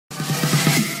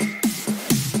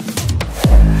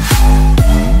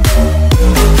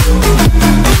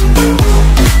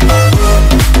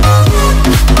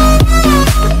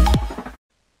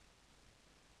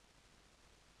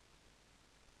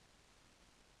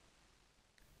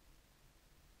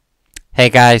Hey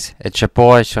guys, it's your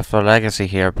boy Shifter Legacy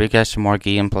here, bringing you guys some more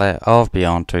gameplay of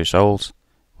Beyond Two Souls.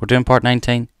 We're doing part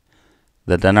 19,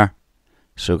 the dinner.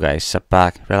 So guys, sit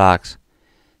back, relax,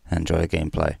 and enjoy the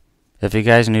gameplay. If you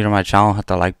guys are new to my channel, hit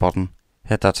the like button,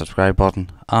 hit that subscribe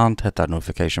button, and hit that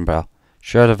notification bell.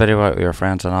 Share the video out with your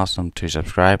friends and ask them to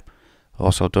subscribe.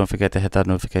 Also, don't forget to hit that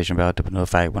notification bell to be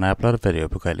notified when I upload a video,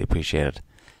 it'd be greatly appreciated.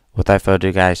 Without further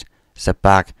ado guys, sit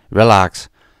back, relax,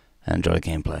 and enjoy the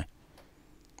gameplay.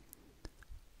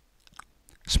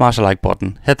 Smash the like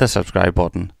button, hit the subscribe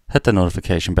button, hit the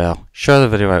notification bell, share the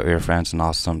video out with your friends and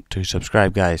ask them to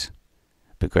subscribe guys.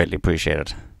 Be greatly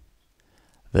appreciated.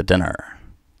 The dinner.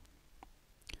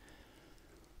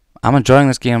 I'm enjoying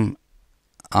this game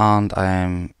and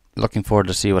I'm looking forward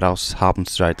to see what else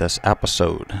happens throughout this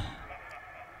episode.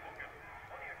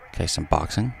 Okay, some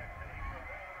boxing.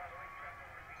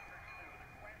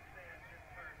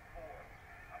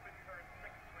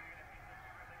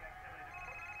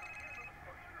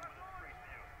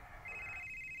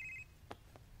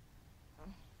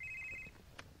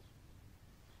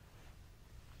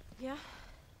 Yeah?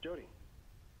 Jody.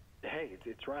 Hey,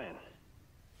 it's Ryan.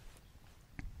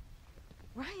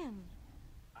 Ryan!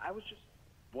 I was just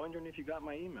wondering if you got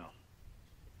my email.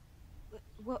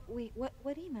 What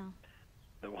email?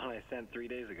 The one I sent 3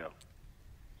 days ago.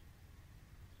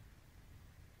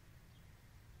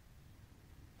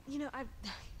 You know,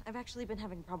 I've actually been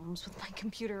having problems with my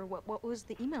computer. What was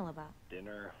the email about?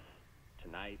 Dinner,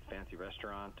 tonight, fancy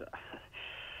restaurant.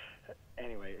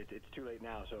 Anyway, it's too late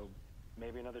now, so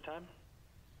maybe another time?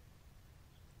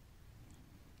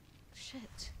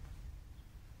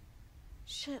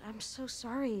 Shit, I'm so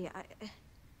sorry.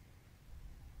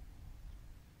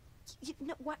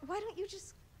 Why don't you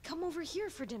just come over here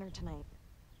for dinner tonight?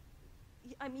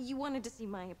 I mean, you wanted to see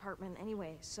my apartment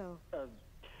anyway, so...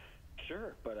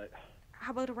 Sure, but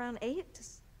How about around 8?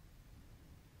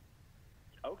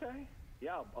 Okay.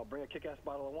 Yeah, I'll bring a kick-ass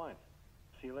bottle of wine.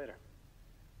 See you later.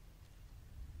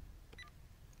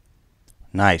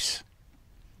 Nice.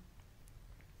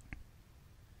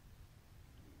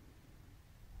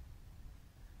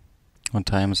 What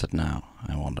time is it now,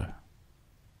 I wonder?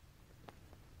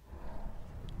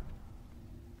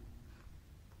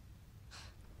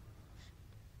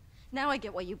 Now I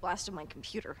get why you blasted my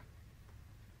computer.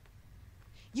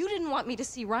 You didn't want me to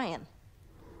see Ryan.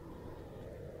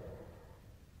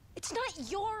 It's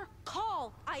not your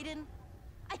call, Aiden.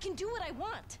 I can do what I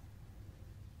want.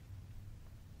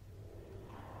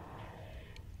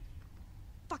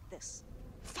 Fuck this.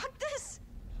 Fuck this!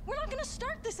 We're not gonna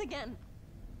start this again.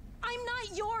 I'm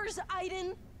not yours,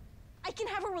 Aiden. I can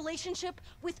have a relationship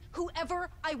with whoever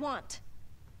I want.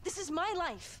 This is my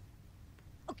life.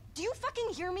 Oh, do you fucking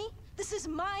hear me? This is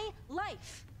my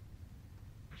life.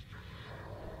 You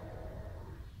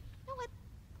know what?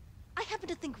 I happen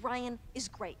to think Ryan is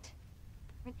great.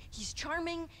 Right? He's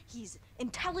charming, he's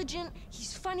intelligent,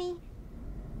 he's funny.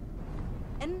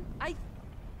 And I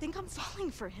think I'm falling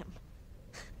for him.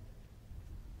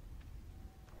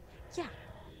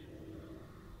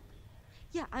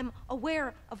 Yeah, I'm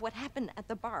aware of what happened at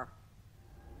the bar.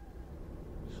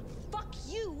 Fuck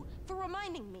you for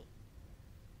reminding me.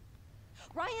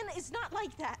 Ryan is not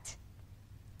like that.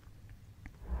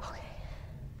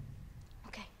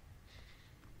 Okay.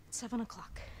 It's 7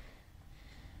 o'clock.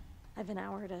 I have an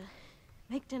hour to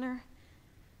make dinner,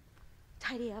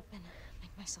 tidy up, and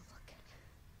make myself look good.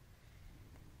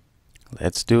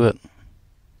 Let's do it.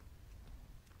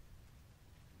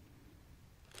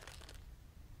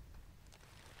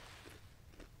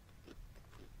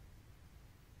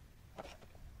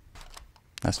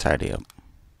 Let's tidy up.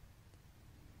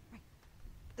 Right.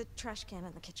 The trash can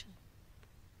in the kitchen.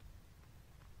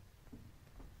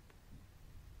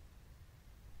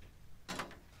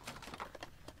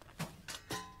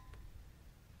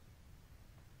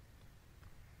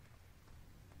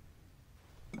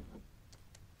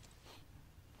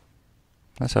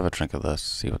 Let's have a drink of this,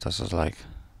 see what this is like.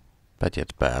 Bet you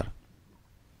it's bad.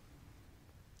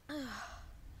 Ugh.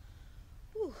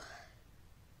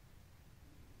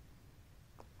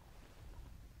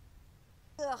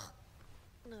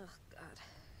 Oh, God.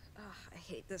 Ugh, I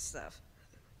hate this stuff.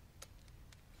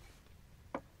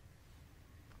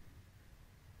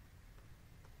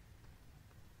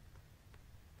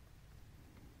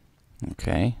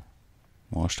 Okay.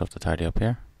 More stuff to tidy up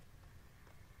here.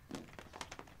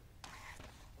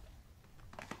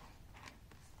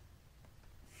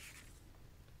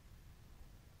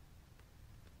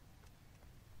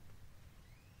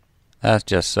 That's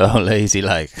just so lazy,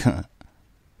 like.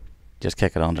 Just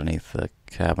kick it underneath the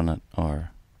cabinet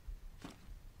or...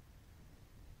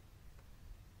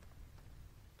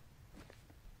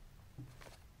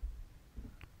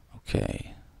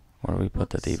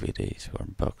 the DVDs or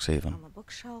books even? On the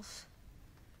bookshelf.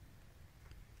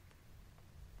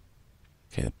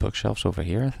 Okay, the bookshelf's over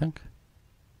here, I think.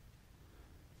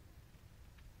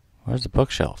 Where's the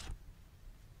bookshelf?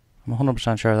 I'm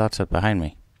 100% sure that's it behind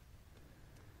me.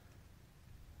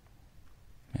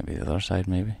 Maybe the other side,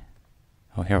 maybe.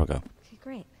 Oh, here we go. Okay,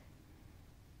 great.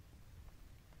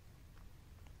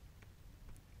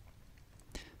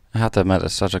 I have to admit,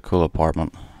 it's such a cool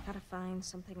apartment. Gotta find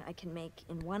something I can make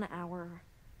in 1 hour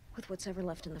with what's ever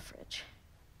left in the fridge.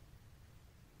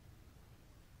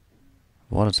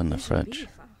 What is in the Here's your fridge? beef,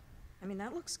 huh? I mean,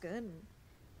 that looks good.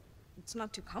 It's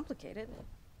not too complicated.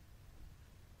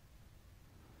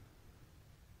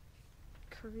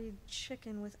 Curried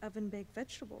chicken with oven-baked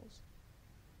vegetables.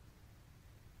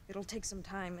 It'll take some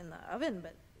time in the oven,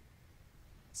 but it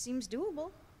seems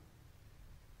doable.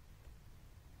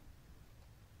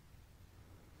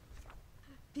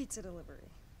 Pizza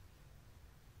delivery.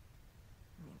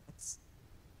 I mean, it's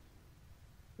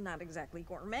not exactly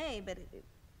gourmet, but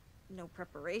no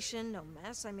preparation, no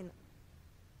mess. I mean,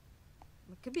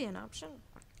 it could be an option.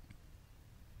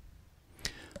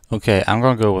 Okay, I'm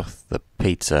gonna go with the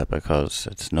pizza because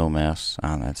it's no mess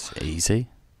and it's easy.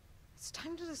 It's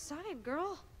time to decide,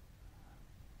 girl.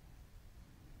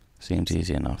 Seems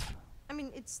easy enough. I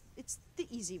mean, it's the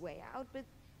easy way out, but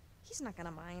he's not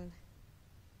gonna mind.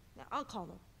 Yeah, I'll call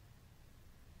him.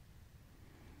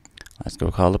 Let's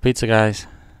go call the pizza guys.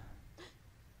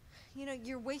 You know,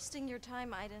 you're wasting your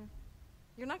time, Aiden.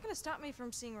 You're not gonna stop me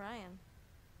from seeing Ryan.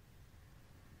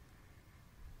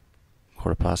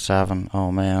 7:15.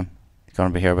 Oh man, he's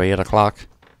gonna be here by 8 o'clock.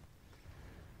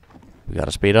 We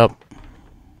gotta speed up.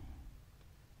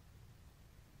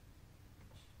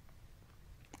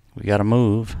 We gotta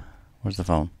move. Where's the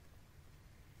phone?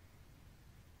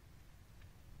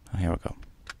 Oh, here we go.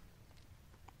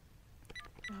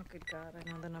 Oh, good God, I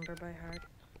know the number by heart.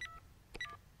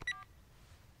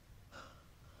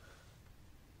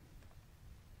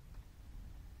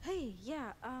 Hey,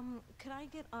 yeah, could I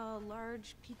get a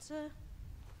large pizza?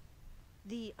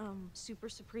 The, super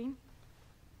supreme?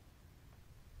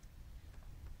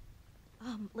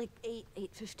 Like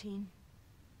 8:15.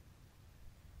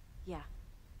 Yeah.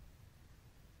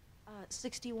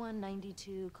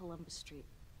 6192 Columbus Street.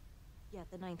 Yeah,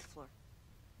 the 9th floor.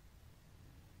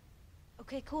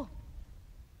 Okay, cool.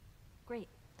 Great,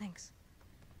 thanks.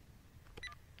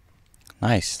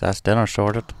 Nice, that's dinner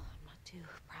sorted. I'm not too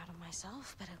proud of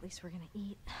myself, but at least we're gonna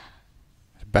eat.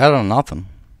 It's better than nothing.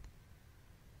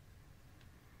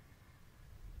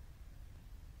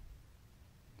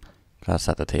 Gotta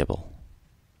set the table.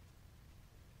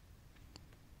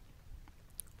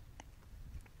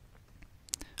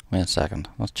 Wait a second,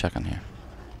 let's check in here.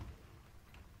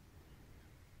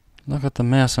 Look at the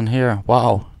mess in here,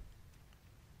 wow.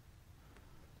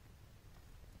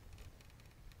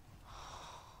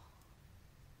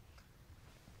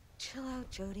 Chill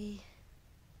out, Jody.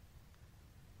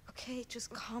 Okay, just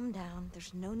calm down.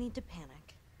 There's no need to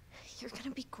panic. You're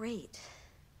gonna be great.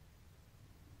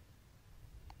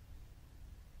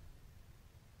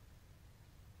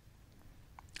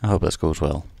 I hope this goes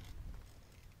well.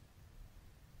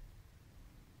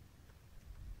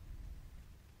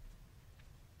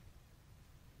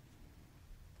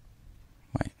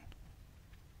 Wait.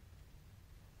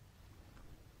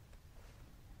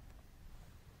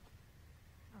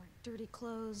 All right, dirty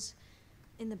clothes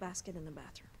in the basket in the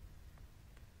bathroom.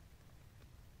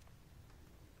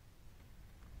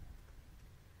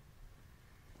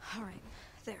 All right,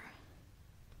 there.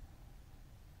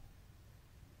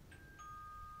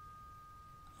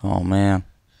 Oh man.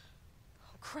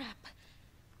 Oh, crap.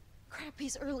 Crap,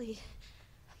 he's early.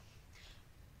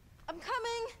 I'm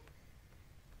coming!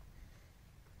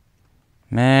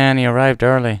 Man, he arrived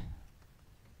early.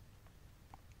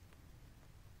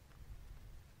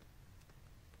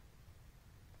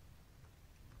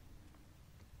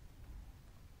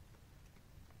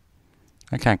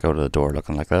 I can't go to the door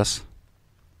looking like this.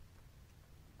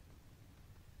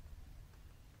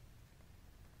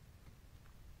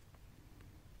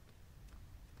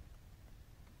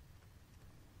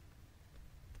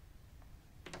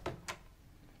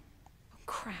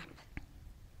 Crap.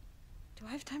 Do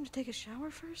I have time to take a shower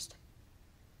first?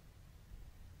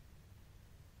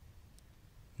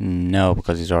 No,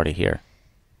 because he's already here.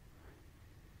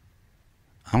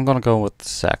 I'm gonna go with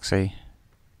sexy.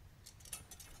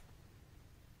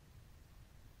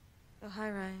 Oh, hi,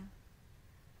 Ryan.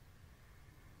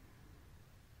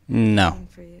 No, Waiting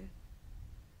for you.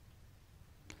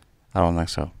 I don't think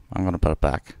so. I'm gonna put it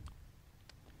back.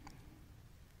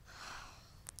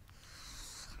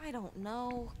 I don't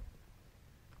know.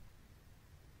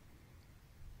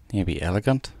 Need to be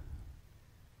elegant.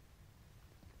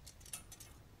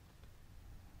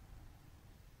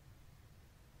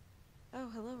 Oh,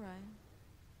 hello, Ryan.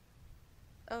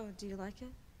 Oh, do you like it?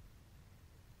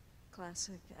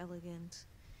 Classic, elegant,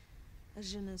 a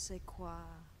je ne sais quoi.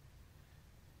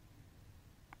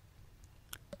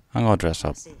 I'm gonna dress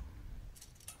up. See,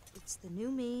 it's the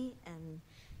new me, and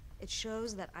it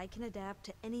shows that I can adapt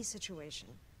to any situation.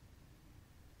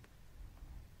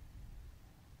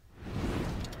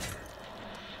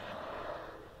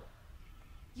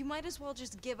 You might as well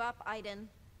just give up, Aiden.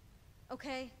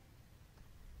 Okay?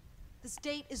 This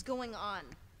date is going on.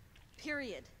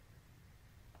 Period.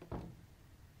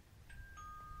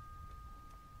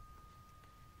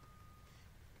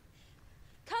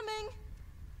 Coming!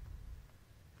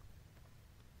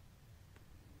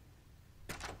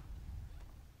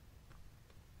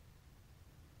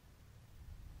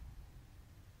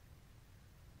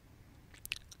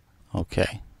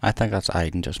 Okay, I think that's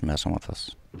Aiden just messing with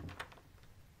us.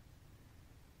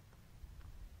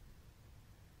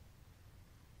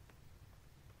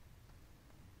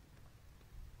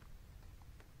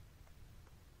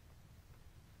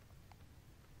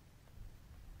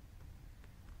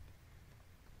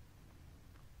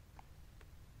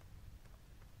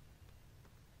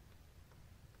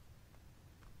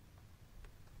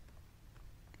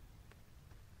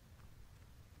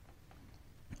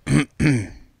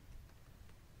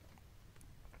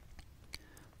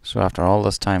 So after all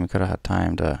this time, we could have had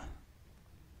time to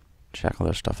check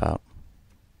other stuff out.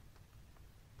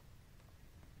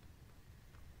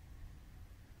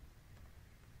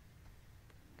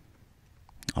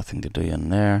 Nothing to do in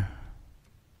there.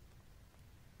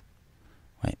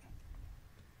 Wait.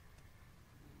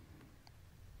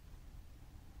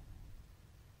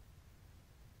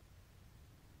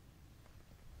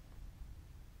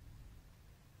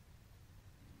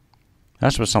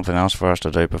 That's was something else for us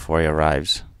to do before he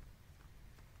arrives.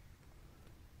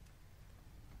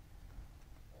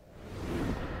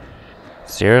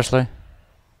 Seriously?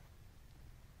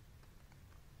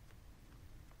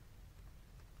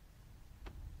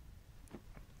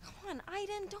 Come on,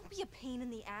 Aiden, don't be a pain in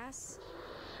the ass.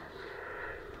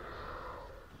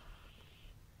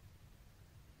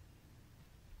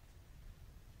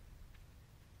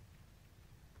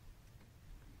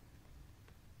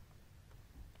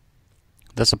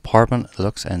 This apartment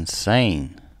looks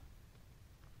insane.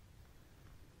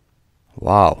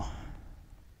 Wow.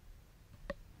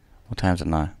 What time is it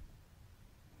now?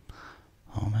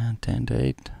 Oh man, 10 to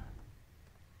 8.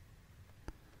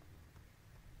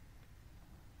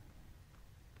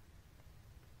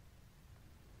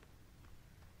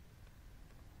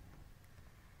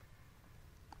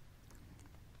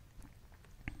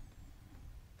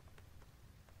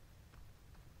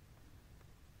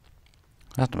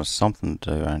 That was something to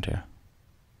do around here.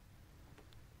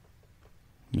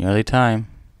 Nearly time.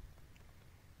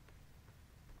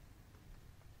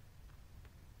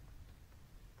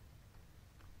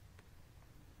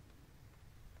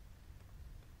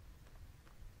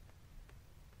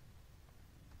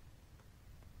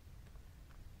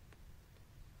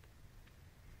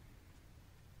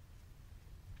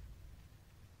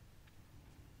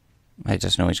 I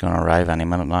just know he's going to arrive any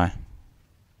minute now.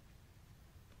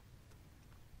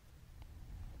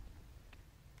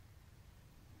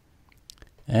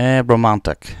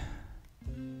 Romantic.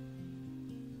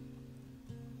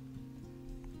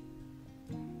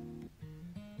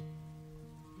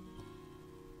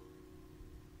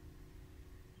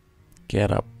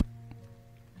 Get up.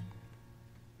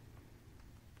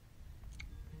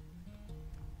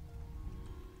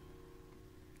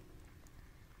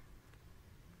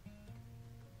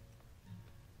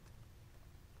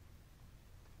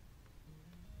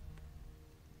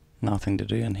 Nothing to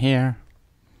do in here.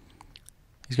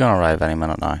 He's going to arrive any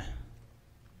minute now.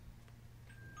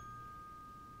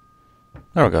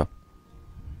 There we go.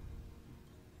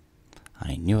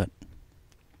 I knew it.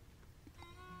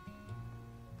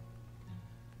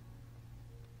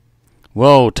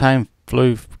 Whoa, time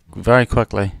flew very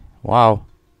quickly. Wow.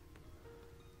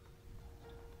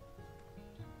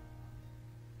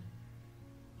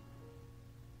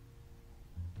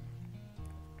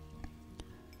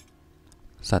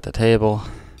 Set the table.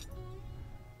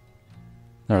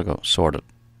 There we go, sorted.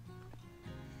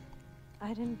 I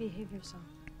didn't behave yourself.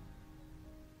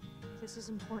 This is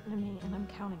important to me, and I'm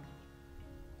counting on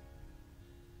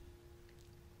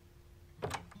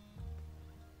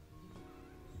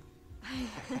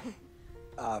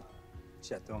you.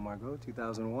 Chateau Margaux,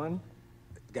 2001.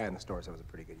 The guy in the store said it was a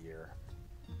pretty good year.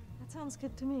 That sounds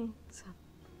good to me. So.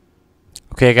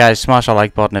 Okay guys, smash that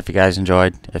like button if you guys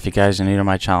enjoyed. If you guys are new to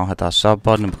my channel, hit that sub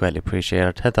button, it'd be greatly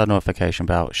appreciated. Hit that notification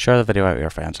bell, share the video out with your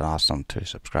friends and ask them to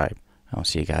subscribe. I'll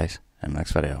see you guys in the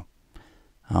next video.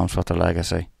 I'm Swift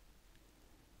Legacy,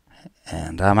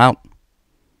 and I'm out.